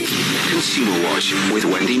Consumer Watch with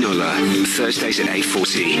Wendy Nola. Thursdays at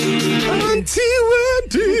 8:40. Auntie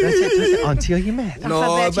Wendy. That's it. Auntie, are you mad? No,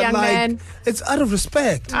 Alphabet, but young like, man. it's out of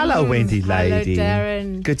respect. Hello, Wendy lady. Hello,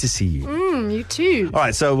 Darren. Good to see you. You too. All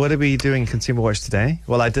right, so what are we doing Consumer Watch today?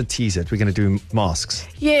 Well, I did tease it. We're going to do masks.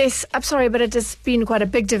 Yes, I'm sorry, but it has been quite a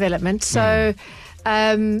big development. So,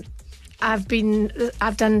 I've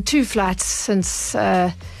done 2 flights since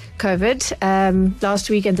COVID, last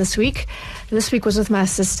week and this week. This week was with my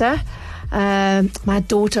sister. My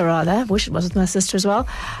daughter, rather. Wish it was with my sister as well.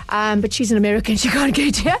 But she's an American. She can't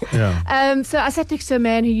get here. Yeah. So I sat next to a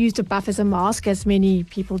man who used a buff as a mask, as many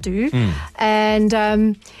people do.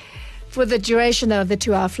 And for the duration of the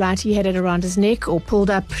 2-hour flight, he had it around his neck or pulled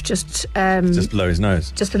up just below his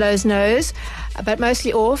nose. Just below his nose, but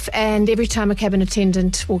mostly off. And every time a cabin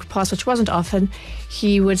attendant walked past, which wasn't often,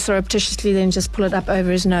 he would surreptitiously then just pull it up over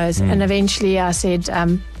his nose. And eventually I said,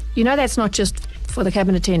 that's not just for the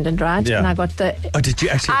cabin attendant, right? Yeah. And I got the... Oh, did you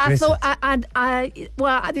actually I address thought,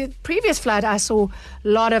 the previous flight, I saw a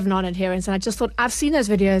lot of non-adherence, and I just thought, I've seen those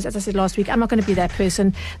videos, as I said last week. I'm not going to be that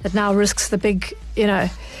person that now risks the big,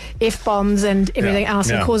 F-bombs and everything else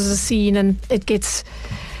and causes a scene, and it gets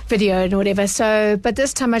videoed and whatever. So, but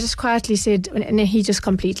this time I just quietly said, and he just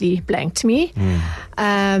completely blanked me.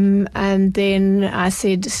 And then I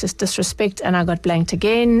said, it's just disrespect, and I got blanked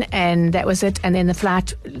again, and that was it. And then the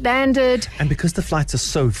flight landed. And because the flights are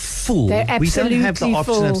so full, They're we don't have the absolutely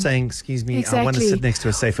option of full. saying, excuse me, I want to Exactly. sit next to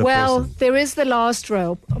a safer Well, person. there is the last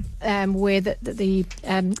row where the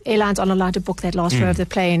airlines aren't allowed to book that last row of the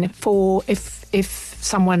plane for if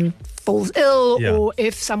someone falls ill or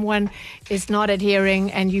if someone is not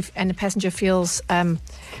adhering and the passenger feels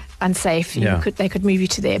unsafe. They could move you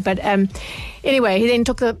to there. But anyway, he then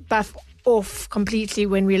took the buff off completely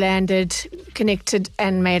when we landed, connected,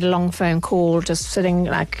 and made a long phone call, just sitting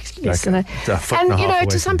like less than a foot and a half away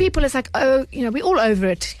to some from people it's like, we're all over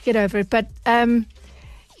it, get over it. But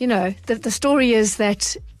the story is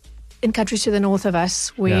that in countries to the north of us,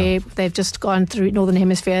 where they've just gone through Northern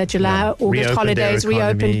Hemisphere, July, August Reopened holidays, their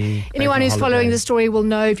economy, reopened. Anyone who's following holidays. the story will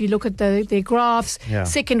know, if you look at their graphs, Yeah.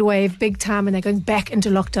 second wave, big time, and they're going back into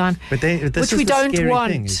lockdown, But which is we the don't scary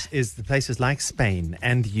want. thing is the places like Spain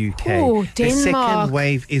and UK. Oh, the second Denmark.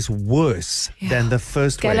 wave is worse than the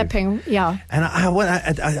first wave. Galloping, yeah. And I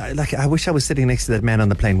wish I was sitting next to that man on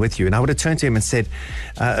the plane with you, and I would have turned to him and said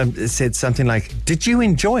something like, "Did you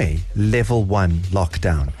enjoy level 1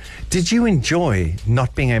 lockdown? Did you enjoy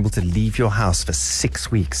not being able to leave your house for 6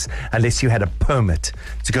 weeks unless you had a permit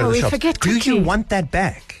to go to the we shops? forget Do you quickly. want that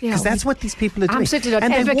back? Yeah, Because that's what these people are doing. I'm certainly not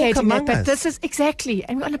And they walk advocating that, among but us. this is exactly,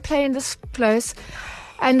 and we're on a plane this close.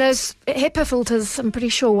 And those HEPA filters, I'm pretty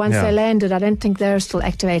sure once they landed, I don't think they're still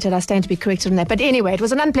activated. I stand to be corrected on that. But anyway, it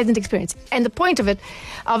was an unpleasant experience. And the point of it,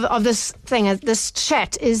 of this thing, this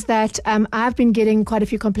chat, is that I've been getting quite a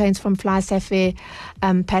few complaints from FlySafair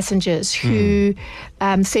passengers who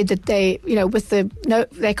said that they,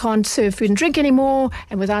 they can't serve food and drink anymore,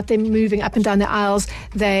 and without them moving up and down the aisles,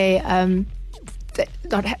 without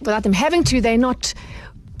them having to, they're not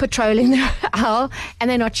patrolling the aisle, and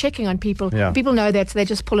they're not checking on people. Yeah. People know that, so they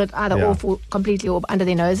just pull it either off or completely or under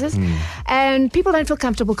their noses. And people don't feel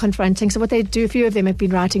comfortable confronting. So what they do, a few of them have been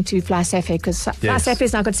writing to FlySafair, because FlySafair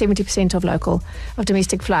has now got 70% of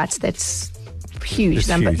domestic flights. That's huge It's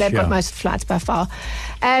number. huge, They've got most flights by far.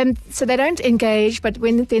 So they don't engage, but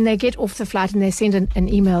when then they get off the flight and they send an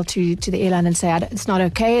email to the airline and say, it's not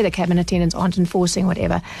okay, the cabin attendants aren't enforcing,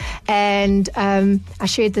 whatever. And I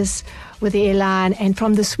shared this with the airline, and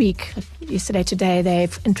from this week, yesterday, today,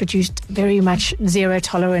 they've introduced very much zero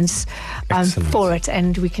tolerance for it,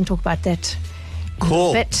 and we can talk about that.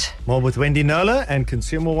 Cool. Bit. More with Wendy Nola and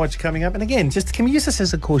Consumer Watch coming up. And again, just can we use this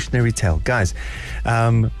as a cautionary tale? Guys,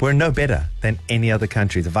 we're no better than any other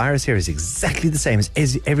country. The virus here is exactly the same as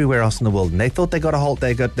everywhere else in the world. And they thought they got a hold,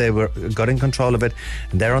 they got in control of it,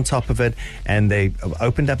 and they're on top of it, and they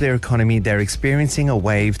opened up their economy. They're experiencing a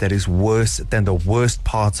wave that is worse than the worst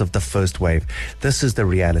parts of the first wave. This is the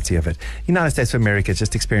reality of it. United States of America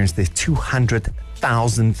just experienced their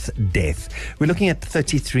 200,000th death. We're looking at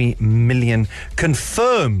 33 million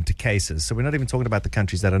confirmed cases. So we're not even talking about the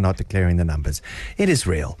countries that are not declaring the numbers. It is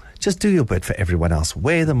real. Just do your bit for everyone else.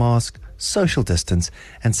 Wear the mask, social distance,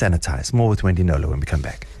 and sanitize. More with Wendy Nola when we come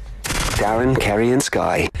back. Darren, Kerry and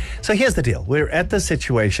Sky. So here's the deal. We're at the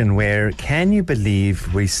situation where, can you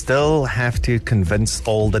believe we still have to convince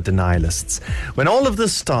all the denialists? When all of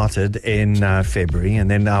this started in February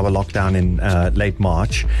and then our lockdown in late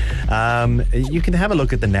March, you can have a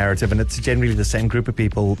look at the narrative, and it's generally the same group of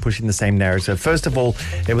people pushing the same narrative. First of all,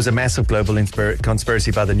 it was a massive global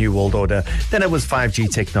conspiracy by the New World Order. Then it was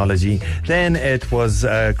 5G technology. Then it was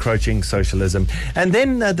crouching socialism. And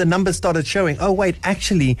then the numbers started showing, oh wait,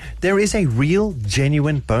 actually there is a real,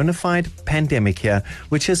 genuine, bona fide pandemic here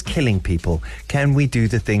which is killing people. Can we do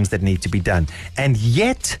the things that need to be done? And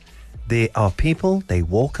yet there are people, they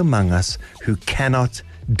walk among us, who cannot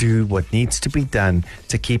do what needs to be done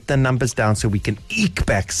to keep the numbers down so we can eke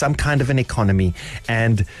back some kind of an economy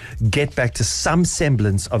and get back to some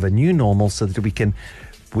semblance of a new normal so that we can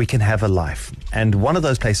have a life. And one of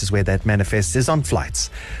those places where that manifests is on flights.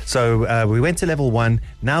 So we went to level 1.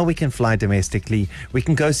 Now we can fly domestically. We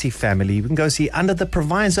can go see family. We can go see, under the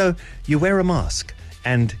proviso, you wear a mask.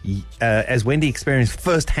 And as Wendy experienced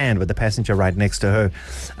firsthand with the passenger right next to her,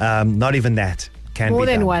 not even that can More be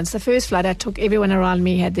than done. once. The first flight I took, everyone around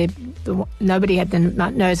me had nobody had their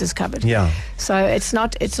noses covered. Yeah. So it's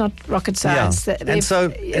not rocket science. Yeah. And so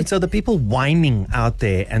the people whining out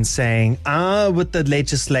there and saying, with the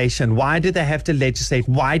legislation, why do they have to legislate?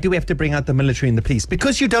 Why do we have to bring out the military and the police?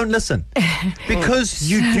 Because you don't listen.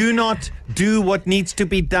 Because you do not do what needs to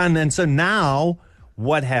be done. And so now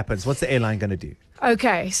what happens? What's the airline going to do?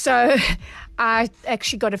 Okay, so I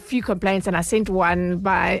actually got a few complaints, and I sent one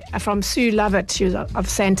from Sue Lovett. She was of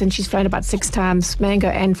Sandton. She's flown about 6 times, Mango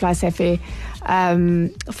and Fly Safair,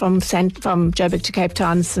 from Joburg to Cape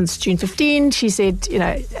Town since June 15. She said,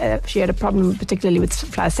 she had a problem particularly with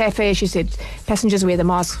Fly Safair. She said passengers wear the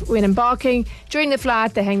mask when embarking. During the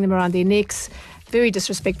flight, they hang them around their necks. Very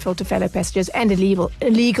disrespectful to fellow passengers and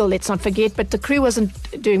illegal, let's not forget. But the crew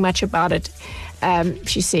wasn't doing much about it.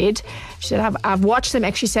 She said, I've watched them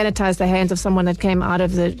actually sanitize the hands of someone that came out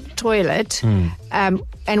of the toilet and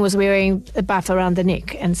was wearing a buff around the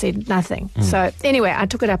neck and said nothing. So anyway, I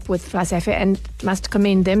took it up with Fly Safair and must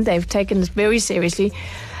commend them. They've taken it very seriously.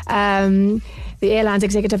 The airline's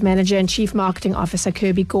executive manager and chief marketing officer,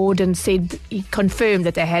 Kirby Gordon, said he confirmed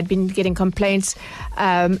that they had been getting complaints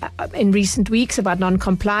in recent weeks about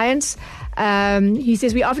non-compliance. He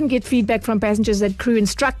says, we often get feedback from passengers that crew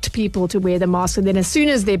instruct people to wear the mask, and then as soon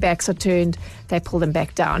as their backs are turned, they pull them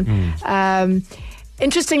back down.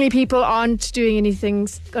 Interestingly, people aren't doing anything,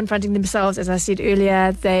 confronting themselves. As I said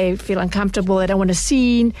earlier, they feel uncomfortable. They don't want a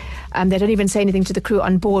scene. They don't even say anything to the crew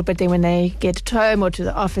on board. But then when they get home or to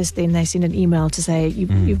the office, then they send an email to say,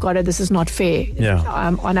 you've got it. This is not fair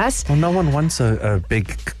on us. Well, no one wants a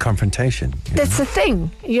big confrontation. That's the thing.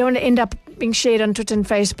 You don't want to end up being shared on Twitter and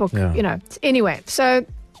Facebook. Yeah. Anyway, so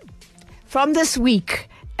from this week,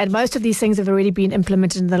 and most of these things have already been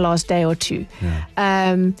implemented in the last day or two.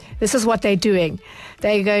 This is what they're doing.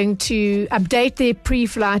 They're going to update their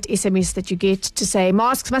pre-flight SMS that you get to say,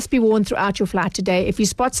 masks must be worn throughout your flight today. If you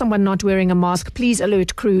spot someone not wearing a mask, please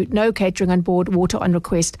alert crew. No catering on board, water on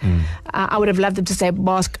request. I would have loved them to say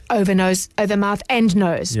mask over mouth and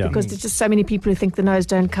nose, because there's just so many people who think the nose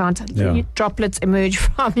don't count. Droplets emerge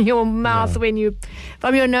from your mouth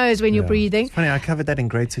from your nose when you're breathing. It's funny, I covered that in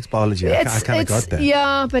grade 6 biology. I kind of got that.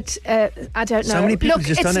 Yeah, but I don't know. So many people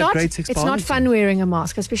just don't have grade 6 It's biology. not fun wearing a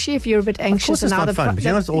mask, especially if you're a bit anxious and out of fun. But you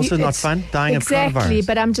know, it's also not fun dying of coronavirus. Exactly,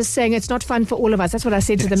 but I'm just saying it's not fun for all of us. That's what I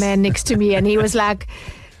said to the man next to me, and he was like,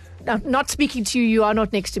 not speaking to you, you are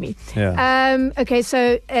not next to me. Okay,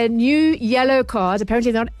 so new yellow cards,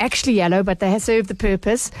 apparently they're not actually yellow, but they have served the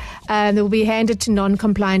purpose. They will be handed to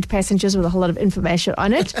non-compliant passengers with a whole lot of information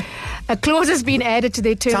on it. A clause has been added to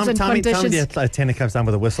their terms and conditions. Tell me the attendant comes down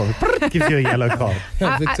with a whistle, gives you a yellow card.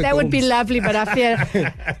 That would be lovely, but I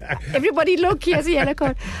fear everybody, look, here's a yellow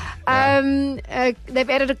card. They've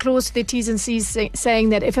added a clause to their T's and C's saying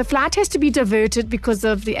that if a flight has to be diverted because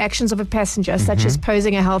of the actions of a passenger, such as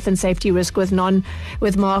posing a health and safety risk with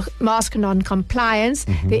mask non-compliance,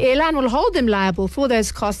 the airline will hold them liable for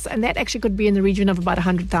those costs, and that actually could be in the region of about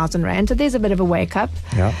 100,000 rand. So there's a bit of a wake-up.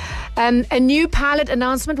 A new pilot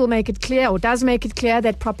announcement will make it clear, or does make it clear,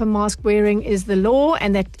 that proper mask wearing is the law,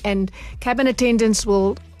 and cabin attendants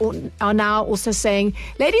are now also saying,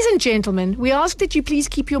 ladies and gentlemen, we ask that you please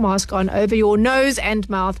keep your mask on over your nose and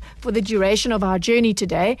mouth for the duration of our journey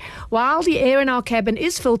today. While the air in our cabin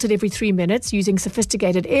is filtered every 3 minutes using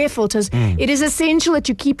sophisticated air filters, it is essential that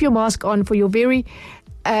you keep your mask on for your very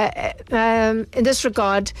in this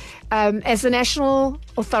regard, as the national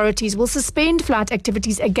authorities will suspend flight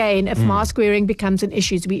activities again if mask wearing becomes an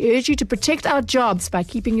issue. So we urge you to protect our jobs by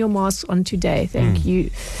keeping your masks on today. Thank you.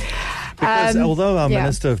 Because although our yeah.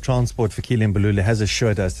 Minister of Transport, Fikile Mbalula, has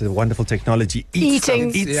assured us that the wonderful technology eats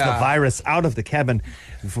the virus out of the cabin,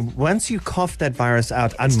 once you cough that virus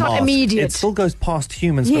out unmasked, not immediate. it still goes past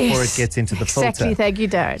humans before it gets into the filter. Exactly, thank you,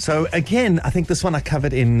 Darren. So again, I think this one I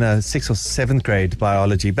covered in 6th or 7th grade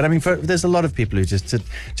biology. But I mean, there's a lot of people who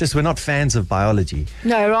just were not fans of biology.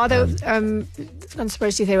 No, rather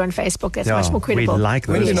conspiracy theory on Facebook. That's much more credible. We like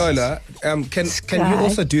Wendy those. Nola, can you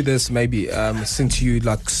also do this maybe since you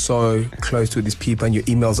like so close to these people and your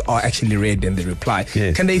emails are actually read and they reply?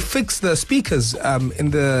 Yes. Can they fix the speakers on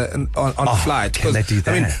the flight? Can they do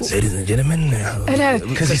that? I mean, ladies and gentlemen, I know.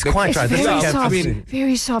 Because he's quite right. Very This- soft, I mean,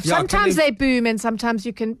 very soft. yeah, Sometimes they boom, and sometimes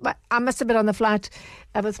you can. But I must have been on the flight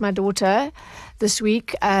with my daughter this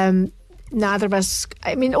week. Neither of us.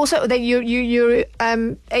 I mean, also that you're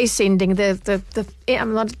ascending the.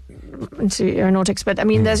 I'm not into aeronautics, but I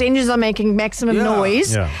mean, those engines are making maximum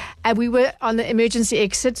noise, Yeah. and we were on the emergency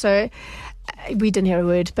exit, so we didn't hear a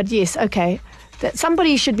word. But yes, okay. That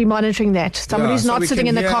somebody should be monitoring that. Somebody who's so not we sitting can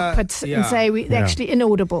in the hear- cockpit yeah. and say they're actually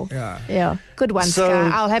inaudible. Yeah. Good one, So-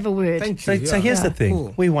 Scar. I'll have a word. Thank So, you. so here's yeah. the thing.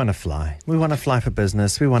 Cool. We want to fly. We want to fly for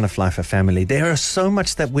business. We want to fly for family. There are so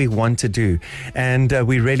much that we want to do. And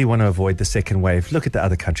we really want to avoid the second wave. Look at the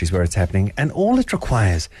other countries where it's happening. And all it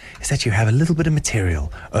requires is that you have a little bit of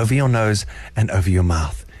material over your nose and over your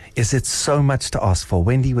mouth. Is it so much to ask for?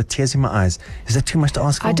 Wendy, with tears in my eyes, is it too much to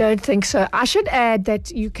ask for? I don't think so. I should add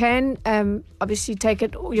that you can obviously take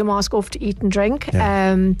your mask off to eat and drink.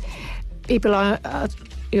 Yeah. People are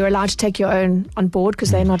you're allowed to take your own on board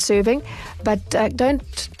because they're not serving, but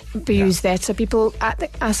don't abuse that. So people,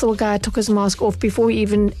 I saw a guy took his mask off before he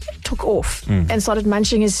even took off and started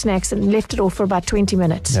munching his snacks and left it off for about 20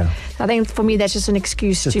 minutes. Yeah. I think for me that's just an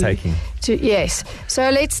excuse Just taking. yes. So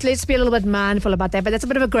let's be a little bit mindful about that. But that's a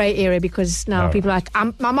bit of a grey area because now All people are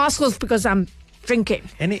like, my mask off because I'm drinking.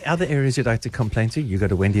 Any other areas you'd like to complain to? You go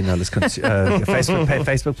to Wendy Nola's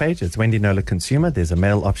Facebook page. It's Wendy Nola Consumer. There's a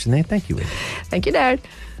mail option there. Thank you, Wendy. Thank you, Darren.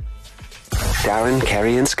 Darren,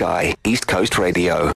 Kerry and Sky, East Coast Radio.